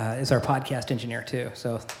is our podcast engineer too.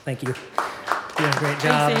 So thank you. Doing a great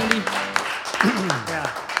job. Thanks, Andy.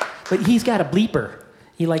 Yeah. But he's got a bleeper.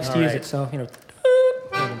 He likes to use it, so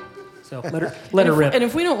So let her rip. And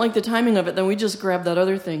if we don't like the timing of it, then we just grab that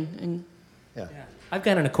other thing. And Yeah. I've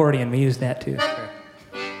got an accordion. We use that too.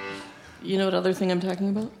 you know what other thing I'm talking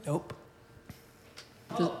about? Nope.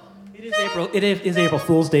 It is April. It is April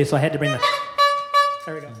Fool's Day, so I had to bring the.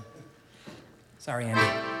 There we go. Sorry, Andy.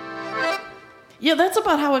 Yeah, that's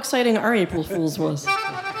about how exciting our April Fool's was.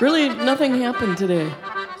 Really, nothing happened today.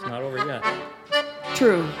 It's not over yet.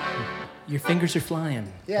 True. Your fingers are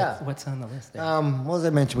flying. Yeah. What's on the list there? Well, as I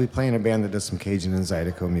mentioned, we play in a band that does some Cajun and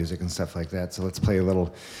Zydeco music and stuff like that. So let's play a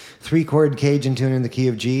little 3-chord Cajun tune in the key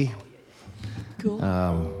of G.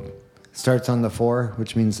 Cool. Starts on the 4,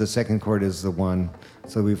 which means the second chord is the 1.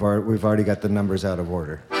 So we've already got the numbers out of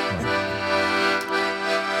order.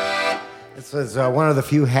 This was one of the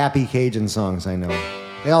few happy Cajun songs I know.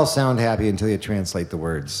 They all sound happy until you translate the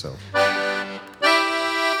words. So.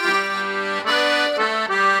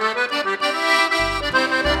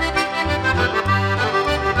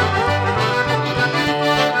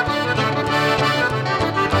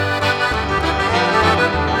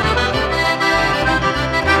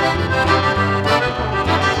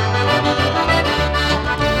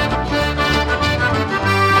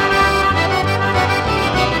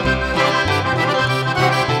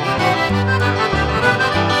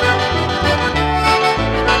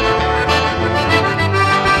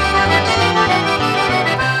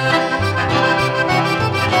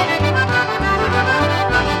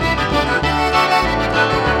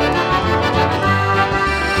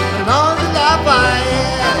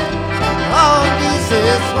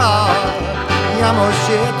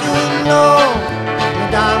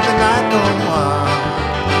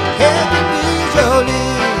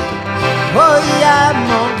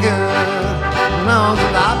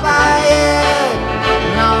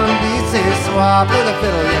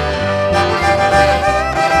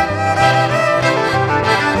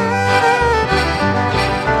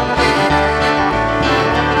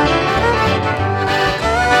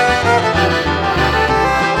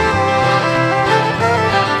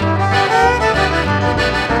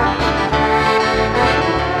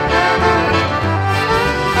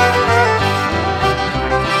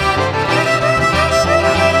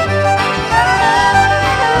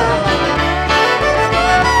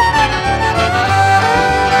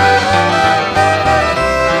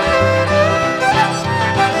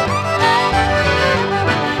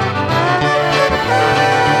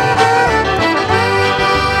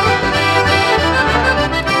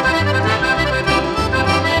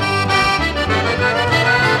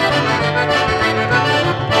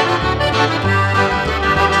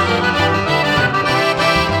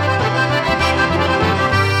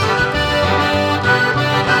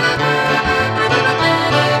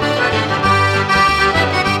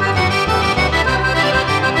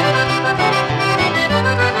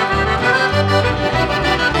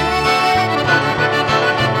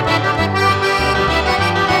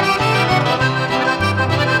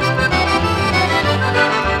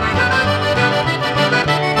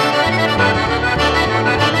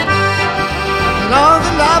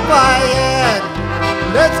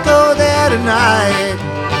 tonight.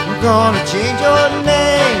 I'm gonna change your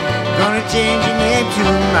name, gonna change your name to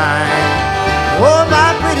mine. Oh,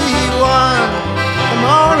 my pretty one, come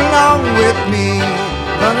on along with me.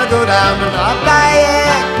 Gonna go down to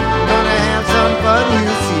Lafayette, gonna have some fun, you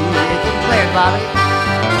see. You can play it, Bobby.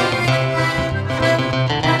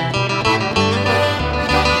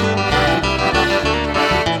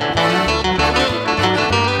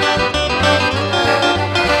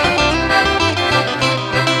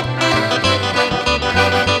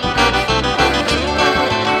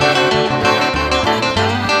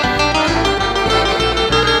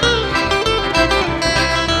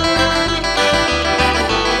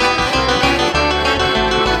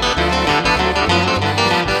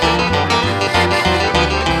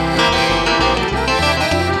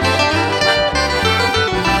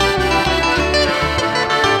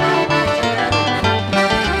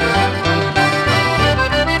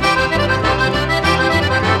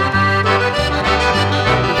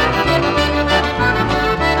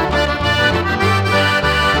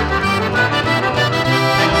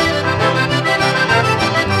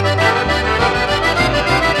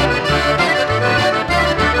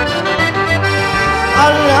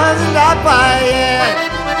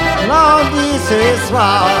 Ce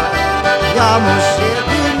soir, y'a mon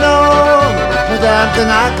champignon,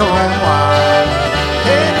 maintenant qu'on voit.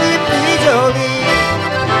 Et puis jolie,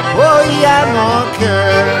 oh y'a mon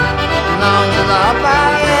cœur, non de la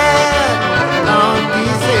paillette, non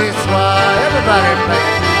dit ce soir. Everybody play.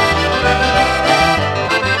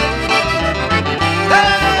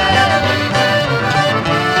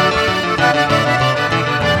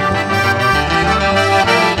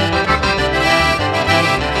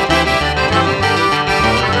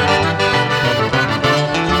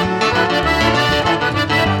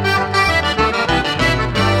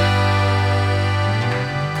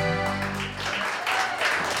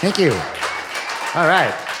 Thank you. All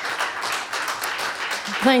right.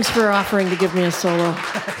 Thanks for offering to give me a solo.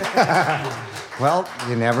 Well,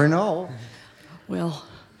 you never know. Well,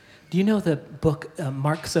 do you know the book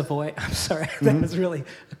Mark Savoy? I'm sorry, that was really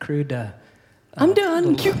a crude. I'm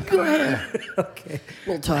done. Go ahead. Okay.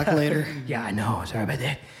 We'll talk later. Yeah, I know. Sorry about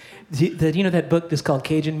that. Do you know that book is called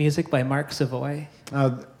Cajun Music by Mark Savoy?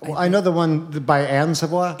 Well, I know the one by Anne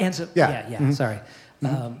Savoy. Yeah. Mm-hmm. Sorry.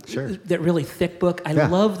 Sure. That really thick book. I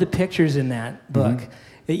love the pictures in that book.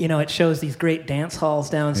 You know, it shows these great dance halls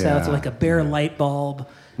down south, like a bare light bulb,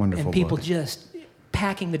 Wonderful and people book. just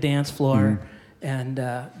packing the dance floor, and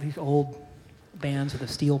these old bands with a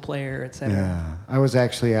steel player, etc. Yeah, I was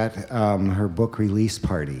actually at her book release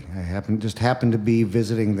party. I happened to be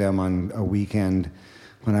visiting them on a weekend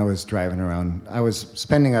when I was driving around. I was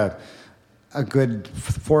spending a good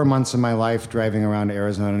 4 months of my life driving around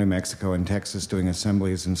Arizona, New Mexico, and Texas doing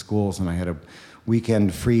assemblies in schools, and I had a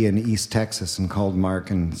weekend free in East Texas and called Mark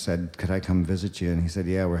and said, could I come visit you? And he said,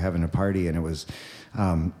 yeah, we're having a party. And it was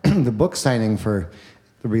the book signing for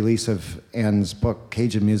the release of Anne's book,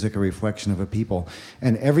 Cajun Music, A Reflection of a People.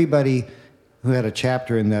 And everybody who had a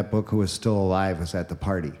chapter in that book who was still alive was at the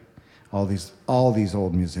party. All these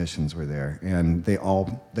old musicians were there, and they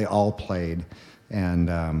all played. And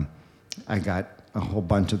I got a whole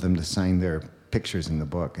bunch of them to sign their pictures in the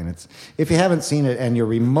book. And if you haven't seen it and you're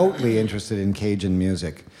remotely interested in Cajun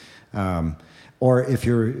music, or if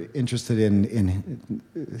you're interested in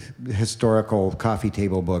historical coffee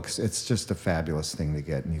table books, it's just a fabulous thing to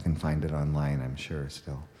get, and you can find it online, I'm sure,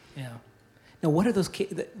 still. Yeah. Now, what are those,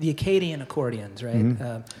 the Acadian accordions,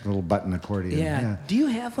 right? Little button accordion. Yeah. Do you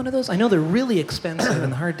have one of those? I know they're really expensive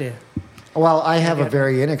and hard to... Well, I have a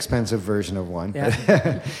very inexpensive version of one.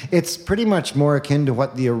 Yeah. It's pretty much more akin to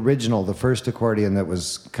what the original, the first accordion that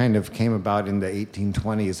was came about in the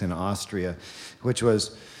 1820s in Austria, which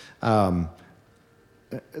was the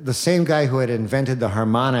same guy who had invented the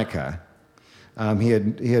harmonica. He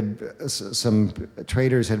had some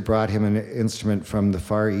traders had brought him an instrument from the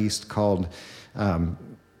Far East called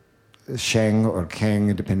sheng or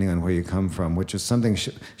keng, depending on where you come from, which is something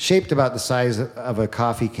shaped about the size of a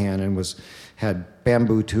coffee can and had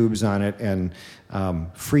bamboo tubes on it and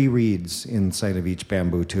free reeds inside of each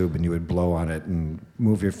bamboo tube, and you would blow on it and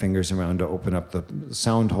move your fingers around to open up the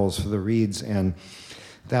sound holes for the reeds, and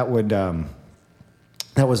that was,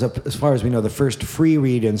 as far as we know, the first free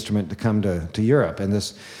reed instrument to come to Europe. And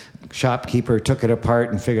this shopkeeper took it apart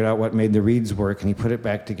and figured out what made the reeds work, and he put it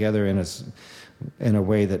back together in a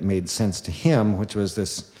way that made sense to him, which was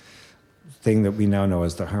this thing that we now know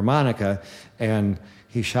as the harmonica. And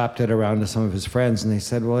he shopped it around to some of his friends, and they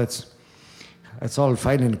said, well, It's all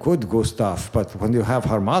fine and good, Gustav, but when you have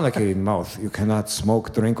harmonica in mouth, you cannot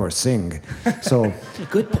smoke, drink, or sing. So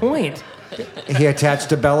Good point. he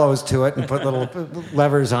attached a bellows to it and put little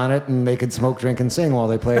levers on it, and they could smoke, drink, and sing while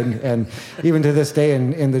they played. And even to this day,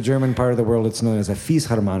 in the German part of the world, it's known as a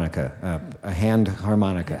Fiesharmonika, a hand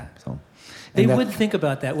harmonica. So They would think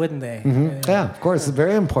about that, wouldn't they? yeah, of course, it's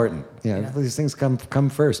very important. These things come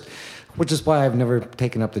first, which is why I've never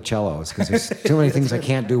taken up the cellos, because there's too many things I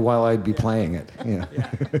can't do while I'd be playing it.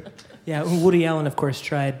 Yeah, Woody Allen, of course,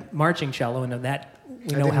 tried marching cello, and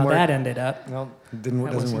we know how that ended up. Well,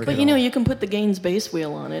 doesn't work. But you can put the Gaines bass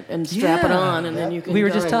wheel on it and strap it on, and then you can. We were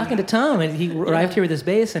just talking to Tom, and he arrived here with his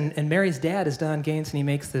bass, and Mary's dad is Don Gaines, and he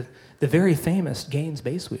makes the very famous Gaines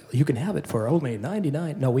bass wheel. You can have it for only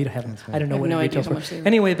 $99. No, we haven't. I don't know what it retails for.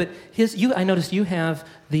 Anyway, but I noticed you have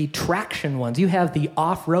the traction ones. You have the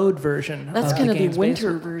off-road version. That's kind of the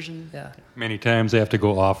winter version. Yeah. Many times they have to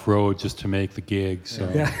go off-road just to make the gig. So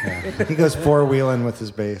He goes four-wheeling with his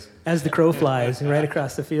bass. As the crow flies right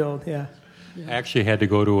across the field. Yeah. I actually had to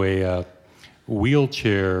go to a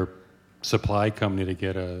wheelchair supply company to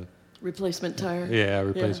get a replacement tire.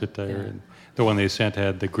 Replacement tire. Yeah. And the one they sent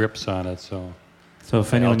had the grips on it, so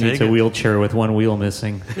if anyone needs a wheelchair with one wheel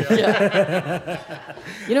missing.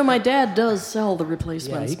 My dad does sell the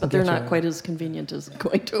replacements, but they're not quite as convenient as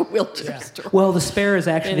going to a wheelchair store. Well, the spare is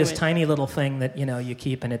actually this tiny little thing that you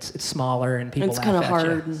keep, and it's smaller, and people laugh at you. It's kind of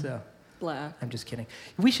hard and black. I'm just kidding.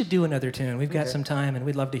 We should do another tune. We've got some time, and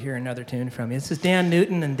we'd love to hear another tune from you. This is Dan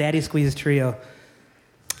Newton and Daddy Squeeze Trio.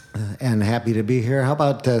 And happy to be here. How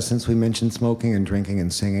about, since we mentioned smoking and drinking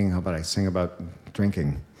and singing, how about I sing about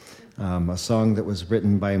drinking? A song that was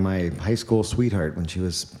written by my high school sweetheart when she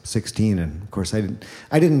was 16. And, of course, I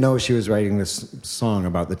didn't know she was writing this song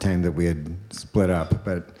about the time that we had split up.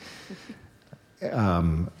 But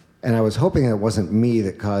and I was hoping it wasn't me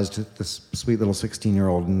that caused this sweet little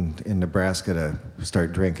 16-year-old in Nebraska to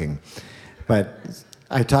start drinking. But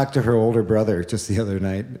I talked to her older brother just the other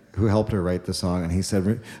night, who helped her write the song, and he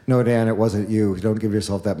said, "No, Dan, it wasn't you. Don't give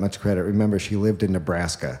yourself that much credit. Remember, she lived in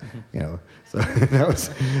Nebraska." So that's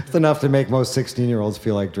enough to make most 16-year-olds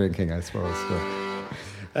feel like drinking, I suppose. So,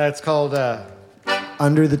 it's called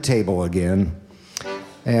 "Under the Table" again,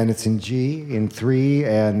 and it's in G in 3,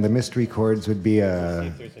 and the mystery chords would be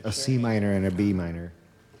a C minor and a B minor.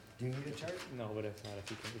 Do you need a chart? No, but if not,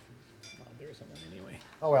 if you can, there's someone anyway.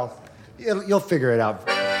 Oh well. You'll figure it out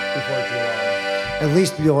before too long. At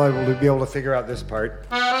least you'll be able to figure out this part.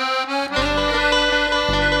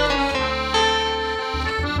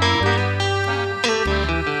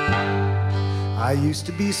 I used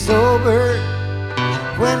to be sober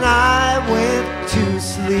when I went to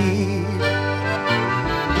sleep.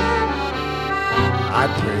 I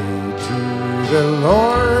prayed to the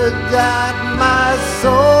Lord that my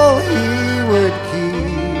soul He would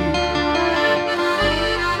keep.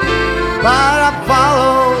 But I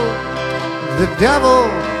followed the devil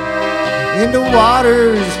into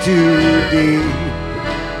waters too deep,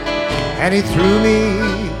 and he threw me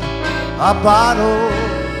a bottle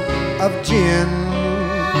of gin.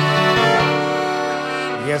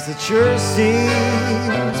 Yes, it sure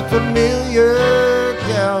seems familiar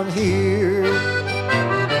down here,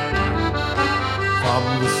 from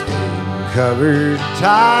the stain-covered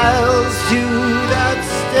tiles to that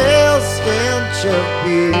stale stench of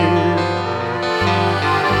beer.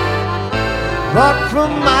 But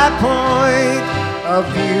from my point of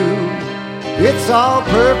view, it's all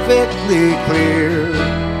perfectly clear,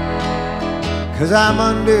 'cause I'm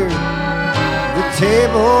under the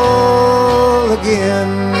table again.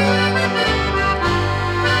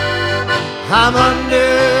 I'm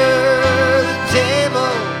under the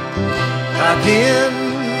table again.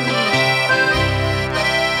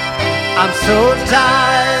 I'm so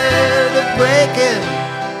tired of breaking,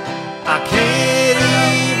 I can't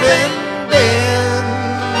even bend.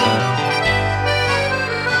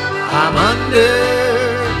 I'm under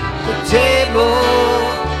the table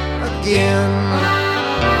again.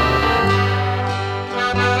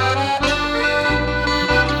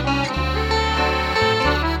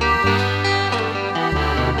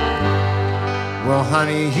 Well,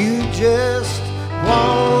 honey, you just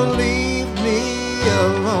won't leave me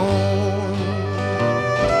alone.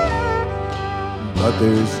 But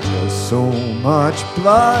there's just so much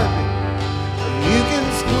blood you can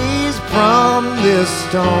squeeze from this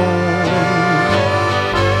stone.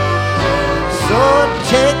 So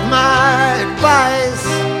take my advice,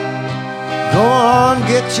 go on,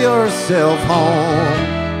 get yourself home,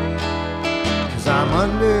 'cause I'm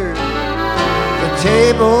under the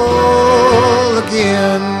table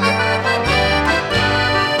again.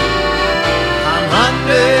 I'm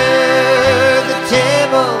under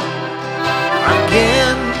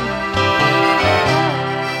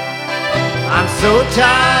so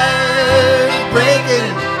tired of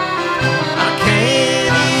breaking, I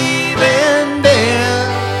can't even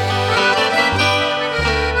bend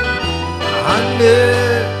under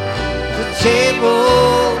the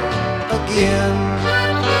table again.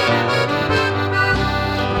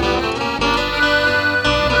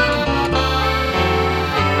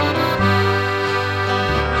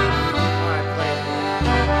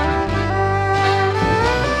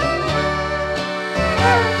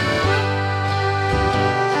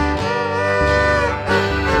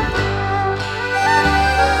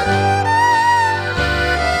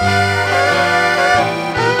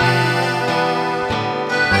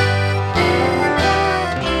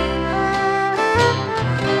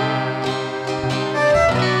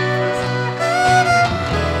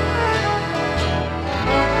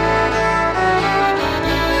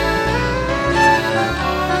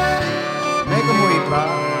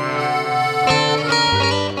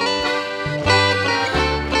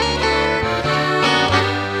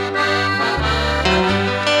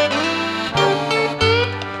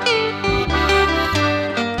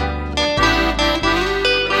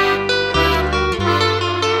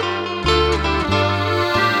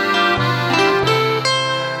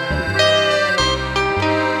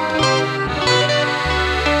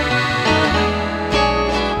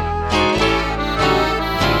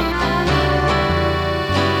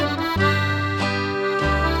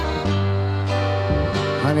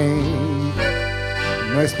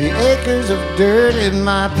 Must be acres of dirt in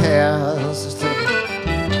my past.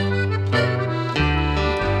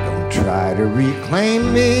 Don't try to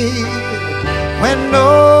reclaim me when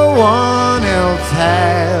no one else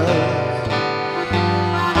has.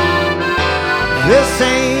 This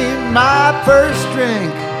ain't my first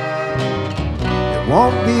drink, it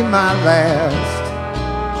won't be my last.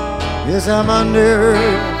 Yes, I'm under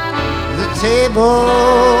the table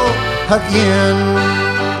again.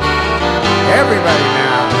 Everybody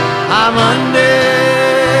now, I'm under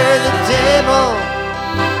the table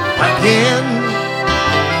again.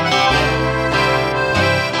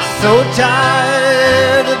 So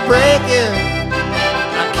tired of breaking,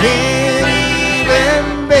 I can't even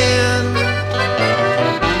bend.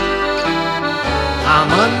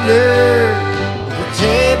 I'm under the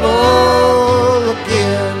table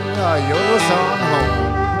again. Oh, you're on home.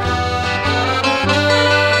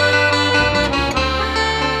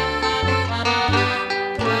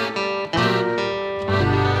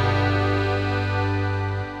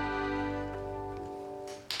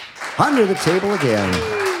 Under the table again.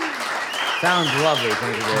 Sounds lovely.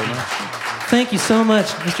 Thank you very much. Thank you so much,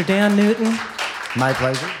 Mr. Dan Newton. My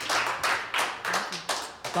pleasure.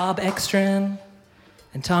 Bob Ekstrand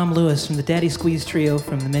and Tom Lewis from the Daddy Squeeze Trio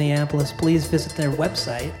from the Minneapolis. Please visit their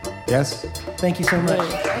website. Yes. Thank you so much.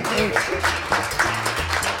 Thank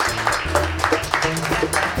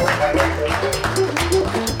you.